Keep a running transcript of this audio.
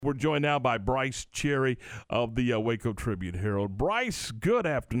we're joined now by Brice Cherry of the Waco Tribune-Herald. Brice, good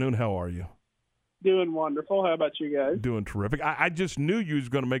afternoon. How are you? Doing wonderful. How about you guys? Doing terrific. I just knew you was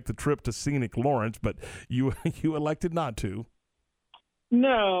going to make the trip to scenic Lawrence, but you elected not to.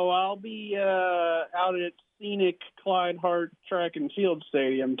 No, I'll be out at scenic Clyde Hart Track and Field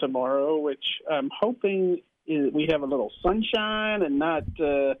Stadium tomorrow, which I'm hoping we have a little sunshine and not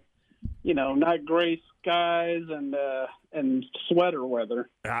not gray skies and sweater weather.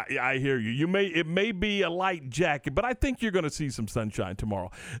 I hear you. It may be a light jacket, but I think you're going to see some sunshine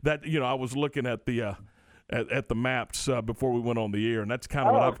tomorrow. That I was looking at the at the maps before we went on the air, and that's kind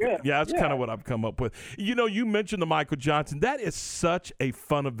of kind of what I've come up with. You mentioned the Michael Johnson. That is such a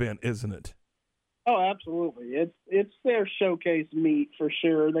fun event, isn't it? Oh, absolutely. It's their showcase meet for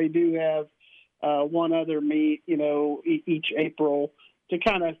sure. They do have one other meet, each April to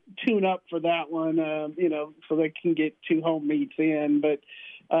kind of tune up for that one, so they can get 2 home meets in. But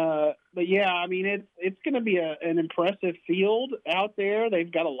yeah, I mean, it's going to be an impressive field out there.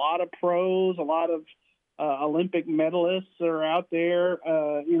 They've got a lot of pros, a lot of Olympic medalists are out there,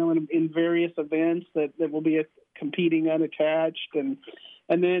 in various events that will be competing unattached. And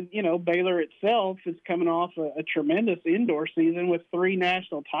then, Baylor itself is coming off a tremendous indoor season with 3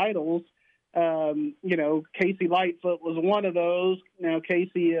 national titles. Casey Lightfoot was one of those. Now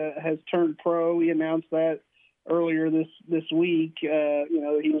Casey has turned pro. He announced that earlier this week. He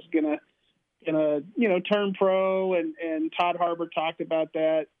was gonna turn pro, and Todd Harbor talked about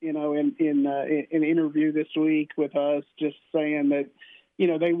that. In an interview this week with us, just saying that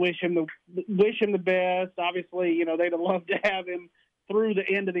they wish him the best. Obviously, they'd have loved to have him through the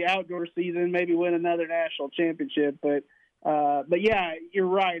end of the outdoor season, maybe win another national championship, but yeah, you're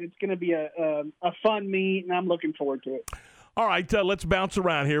right. It's going to be a fun meet, and I'm looking forward to it. All right, let's bounce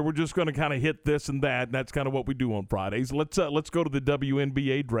around here. We're just going to kind of hit this and that, and that's kind of what we do on Fridays. Let's go to the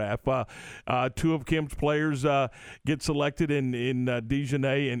WNBA draft. 2 of Kim's players get selected in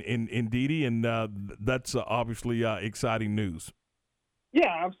Dejanay and in Didi, and that's obviously exciting news.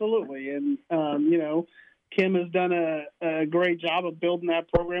 Yeah, absolutely. And, Kim has done a great job of building that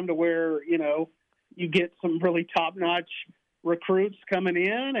program to where, you get some really top-notch recruits coming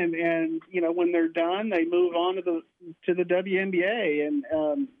in, and when they're done, they move on to the WNBA, and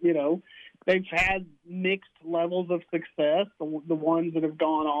they've had mixed levels of success. The ones that have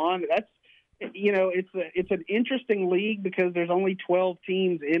gone on, that's it's an interesting league because there's only 12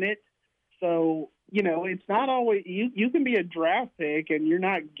 teams in it, so it's not always you can be a draft pick and you're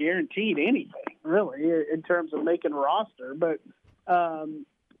not guaranteed anything really in terms of making roster, but I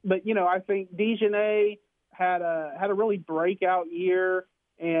think Dejanay had a really breakout year,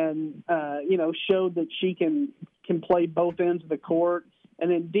 and showed that she can play both ends of the court. And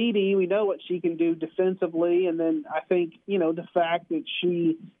then Didi, we know what she can do defensively, and then I think the fact that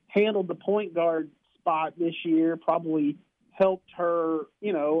she handled the point guard spot this year probably helped her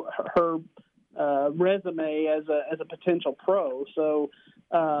her resume as a potential pro. So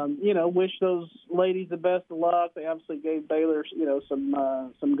wish those ladies the best of luck. They obviously gave Baylor,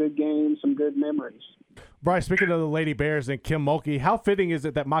 some good games, some good memories. Brice, speaking of the Lady Bears and Kim Mulkey, how fitting is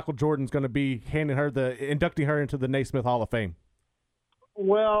it that Michael Jordan's going to be inducting her into the Naismith Hall of Fame?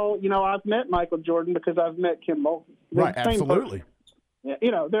 Well, I've met Michael Jordan because I've met Kim Mulkey. Right, absolutely. Person.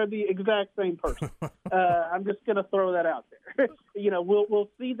 They're the exact same person. I'm just going to throw that out there. We'll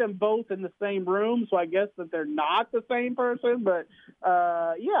see them both in the same room, so I guess that they're not the same person. But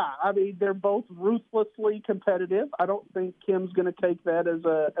they're both ruthlessly competitive. I don't think Kim's going to take that as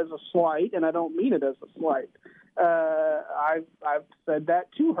a slight, and I don't mean it as a slight. I've said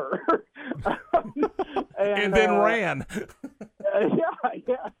that to her, and then ran.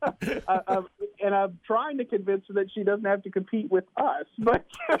 And I'm trying to convince her that she doesn't have to compete with us,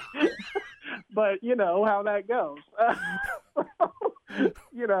 but you know how that goes.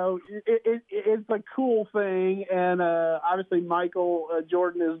 It's a cool thing, and obviously Michael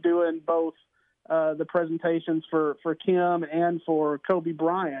Jordan is doing both the presentations for Kim and for Kobe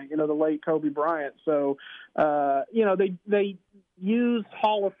Bryant, the late Kobe Bryant. So, they use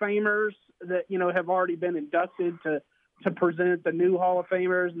Hall of Famers that, have already been inducted to present the new Hall of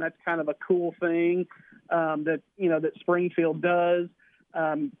Famers, and that's kind of a cool thing that Springfield does.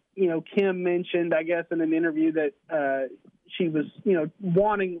 Kim mentioned, I guess, in an interview that she was,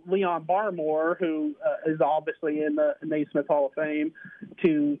 wanting Leon Barmore, who is obviously in the Naismith Hall of Fame,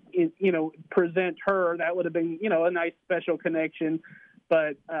 to, present her. That would have been, a nice special connection.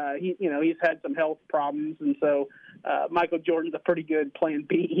 But he's had some health problems, and so Michael Jordan's a pretty good Plan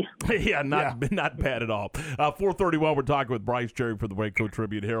B. Not bad at all. 4:31. We're talking with Brice Cherry for the Waco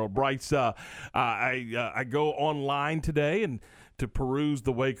Tribune-Herald. Brice, I go online today and to peruse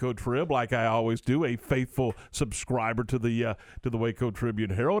the Waco Trib like I always do, a faithful subscriber to the Waco Tribune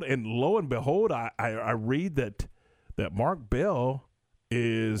Herald, and lo and behold, I read that Mark Bell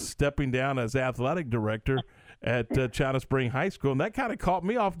is stepping down as athletic director at China Spring High School, and that kind of caught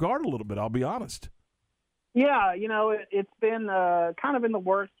me off guard a little bit, I'll be honest. Yeah, it's been kind of in the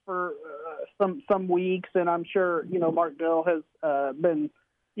works for some weeks, and I'm sure, Mark Bell has been,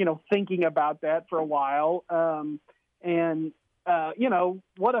 thinking about that for a while.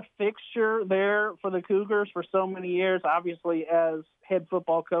 What a fixture there for the Cougars for so many years, obviously as head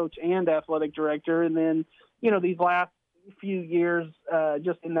football coach and athletic director. And then, these last few years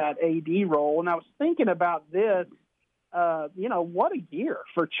just in that AD role. And I was thinking about this, what a year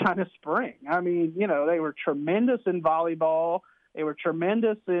for China Spring. I mean, they were tremendous in volleyball. They were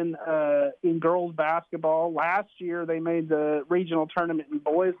tremendous in girls basketball. Last year, they made the regional tournament in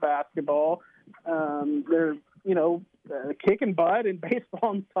boys basketball. They're, kicking butt in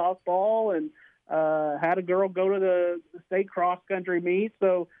baseball and softball, and had a girl go to the state cross-country meet.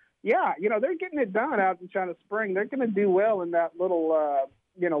 So, yeah, they're getting it done out in China Spring. They're going to do well in that little,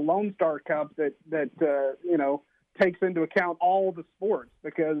 Lone Star Cup that takes into account all the sports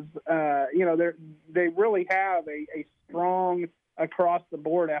because, they really have a strong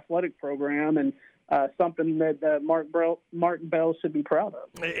across-the-board athletic program and something that Martin Bell should be proud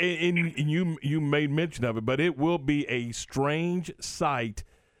of. And you made mention of it, but it will be a strange sight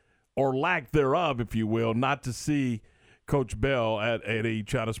or lack thereof, if you will, not to see Coach Bell at a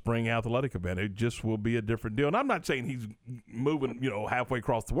China Spring athletic event. It just will be a different deal. And I'm not saying he's moving, halfway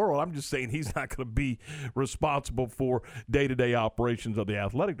across the world. I'm just saying he's not going to be responsible for day-to-day operations of the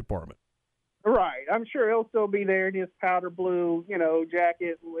athletic department. Right. I'm sure he'll still be there in his powder blue,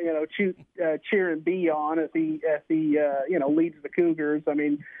 jacket, cheering B on as he leads the Cougars. I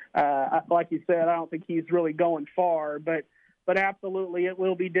mean, like you said, I don't think he's really going far, but absolutely it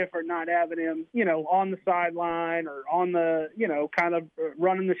will be different not having him, on the sideline or on the, kind of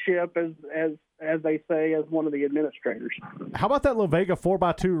running the ship as they say, as one of the administrators. How about that La Vega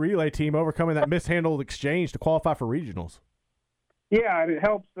 4x2 relay team overcoming that mishandled exchange to qualify for regionals? Yeah, and it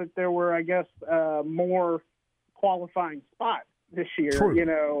helps that there were, I guess, more qualifying spots this year. True.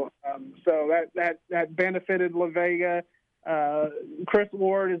 So that benefited La Vega. Chris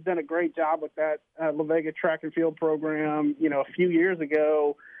Ward has done a great job with that La Vega track and field program. A few years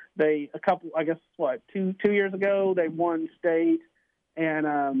ago, two years ago, they won state,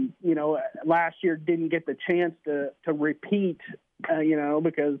 and last year didn't get the chance to repeat,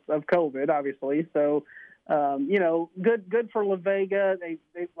 because of COVID, obviously. So. Good for La Vega. They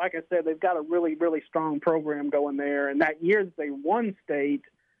like I said, they've got a really, really strong program going there. And that year that they won state,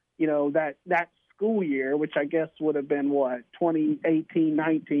 that school year, which I guess would have been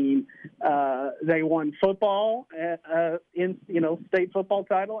 2018-19, they won football in state football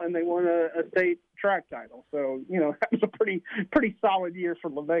title, and they won a state track title. So that was a pretty solid year for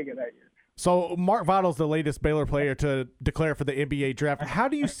La Vega that year. So Mark Vidal's the latest Baylor player to declare for the NBA draft. How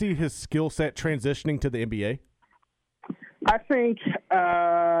do you see his skill set transitioning to the NBA? I think,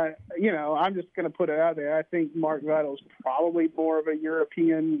 I'm just going to put it out there. I think Mark Vidal's probably more of a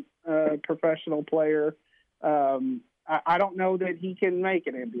European professional player. I don't know that he can make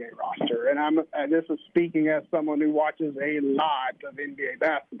an NBA roster, and this is speaking as someone who watches a lot of NBA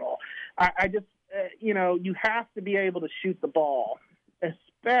basketball. I just, you have to be able to shoot the ball,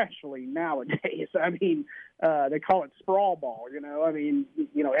 especially nowadays. I mean, they call it sprawl ball,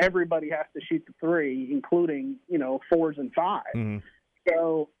 everybody has to shoot the three, including, 4s and 5s. Mm-hmm.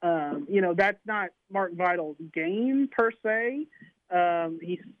 So, that's not Mark Vidal's game per se.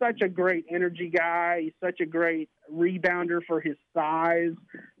 He's such a great energy guy. He's such a great rebounder for his size,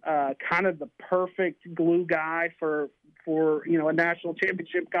 kind of the perfect glue guy for a national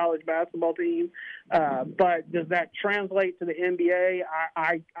championship college basketball team. But does that translate to the NBA?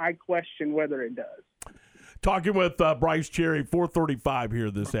 I question whether it does. Talking with Brice Cherry, 4:35 here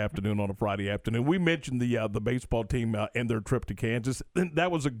this afternoon on a Friday afternoon. We mentioned the baseball team and their trip to Kansas.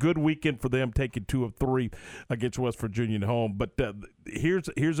 That was a good weekend for them, taking 2 of 3 against West Virginia at home. But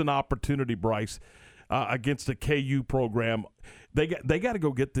here's an opportunity, Brice, against the KU program. They got to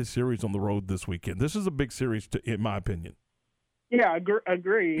go get this series on the road this weekend. This is a big series, in my opinion. Yeah,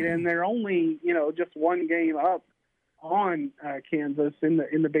 agreed. And they're only just one game up on Kansas in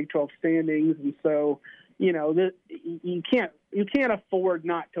the Big 12 standings, and so. You can't afford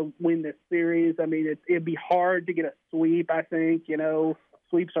not to win this series. I mean, it'd be hard to get a sweep. I think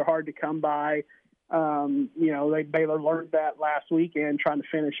sweeps are hard to come by. Baylor learned that last weekend trying to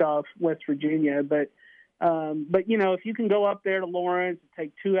finish off West Virginia. But But, if you can go up there to Lawrence,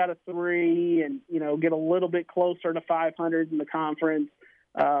 take 2 out of 3 and, get a little bit closer to 500 in the conference,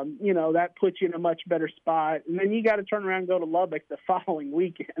 that puts you in a much better spot. And then you got to turn around and go to Lubbock the following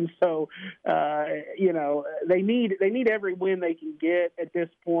weekend. So, they need every win they can get at this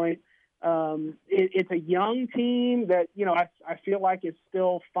point. It's a young team that, I feel like it's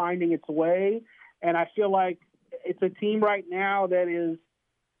still finding its way. And I feel like it's a team right now that is,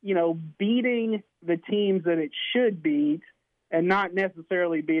 beating the teams that it should beat and not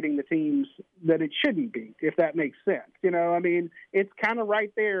necessarily beating the teams that it shouldn't beat, if that makes sense. It's kind of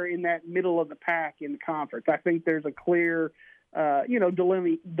right there in that middle of the pack in the conference. I think there's a clear,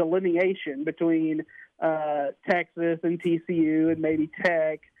 delineation between Texas and TCU and maybe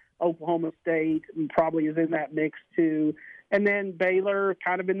Tech. Oklahoma State probably is in that mix too. And then Baylor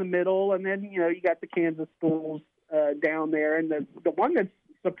kind of in the middle. And then, you got the Kansas schools down there. And the one that's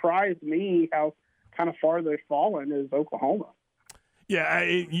surprised me how kind of far they've fallen is Oklahoma. Yeah,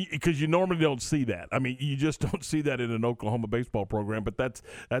 because you normally don't see that. You just don't see that in an Oklahoma baseball program, but that's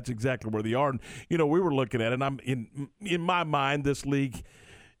exactly where they are. And, we were looking at it, and in my mind, this league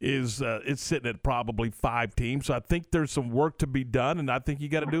is it's sitting at probably 5 teams. So I think there's some work to be done, and I think you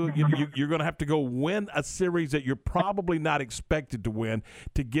got to do it. You're going to have to go win a series that you're probably not expected to win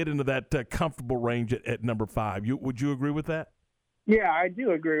to get into that comfortable range at number 5. Would you agree with that? Yeah, I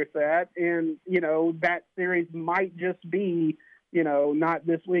do agree with that. And, that series might just be, not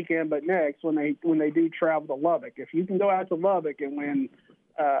this weekend, but next when they do travel to Lubbock. If you can go out to Lubbock and win,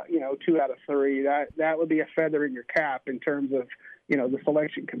 2 out of 3, that would be a feather in your cap in terms of, the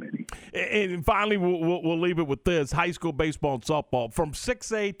selection committee. And finally, we'll leave it with this: high school baseball and softball from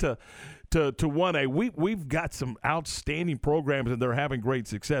 6A to 1A. We've got some outstanding programs, and they're having great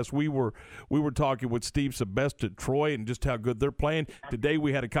success. We were talking with Steve Sebest at Troy and just how good they're playing. Today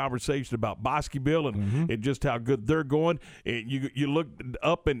we had a conversation about Bosqueville and just how good they're going. And you look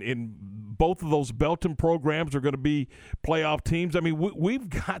up and both of those Belton programs are going to be playoff teams. We've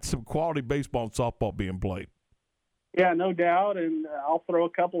got some quality baseball and softball being played. Yeah, no doubt, and I'll throw a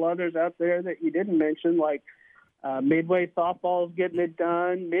couple others out there that you didn't mention, like Midway softball is getting it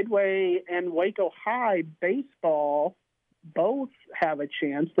done. Midway and Waco High baseball both have a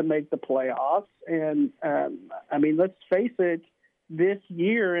chance to make the playoffs. And, let's face it, this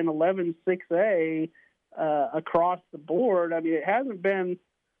year in 11-6A across the board, it hasn't been,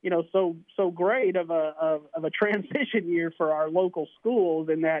 so great of a transition year for our local schools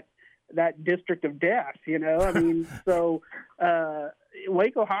in that district of death, so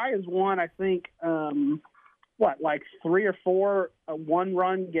Waco High has won, I think, 3 or 4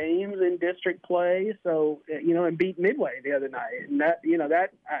 one-run games in district play. So, and beat Midway the other night. And that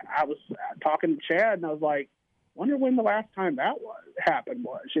I was talking to Chad and I was like, wonder when the last time that happened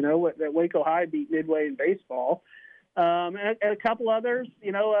was, that Waco High beat Midway in baseball. And a couple others,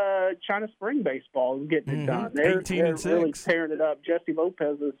 China Spring baseball is getting it done. They're really tearing it up. Jesse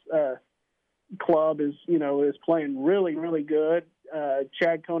Lopez's club is playing really, really good.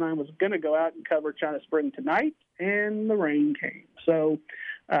 Chad Conine was going to go out and cover China Spring tonight, and the rain came. So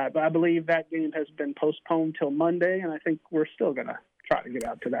I believe that game has been postponed till Monday, and I think we're still going to try to get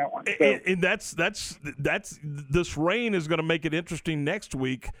out to that one. So. And that's this rain is going to make it interesting next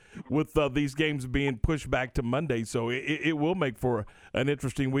week with these games being pushed back to Monday. So it will make for an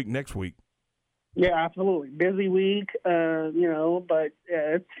interesting week next week. Yeah, absolutely. Busy week, but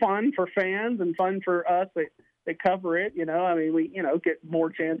it's fun for fans and fun for us that cover it. We get more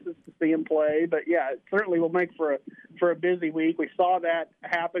chances to see them play. But yeah, it certainly will make for a busy week. We saw that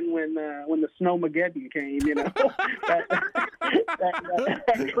happen when the Snowmageddon came.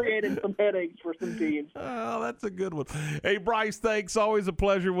 That created some headaches for some teams. Oh, that's a good one. Hey, Brice, thanks. Always a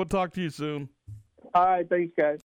pleasure. We'll talk to you soon. All right, thanks, guys.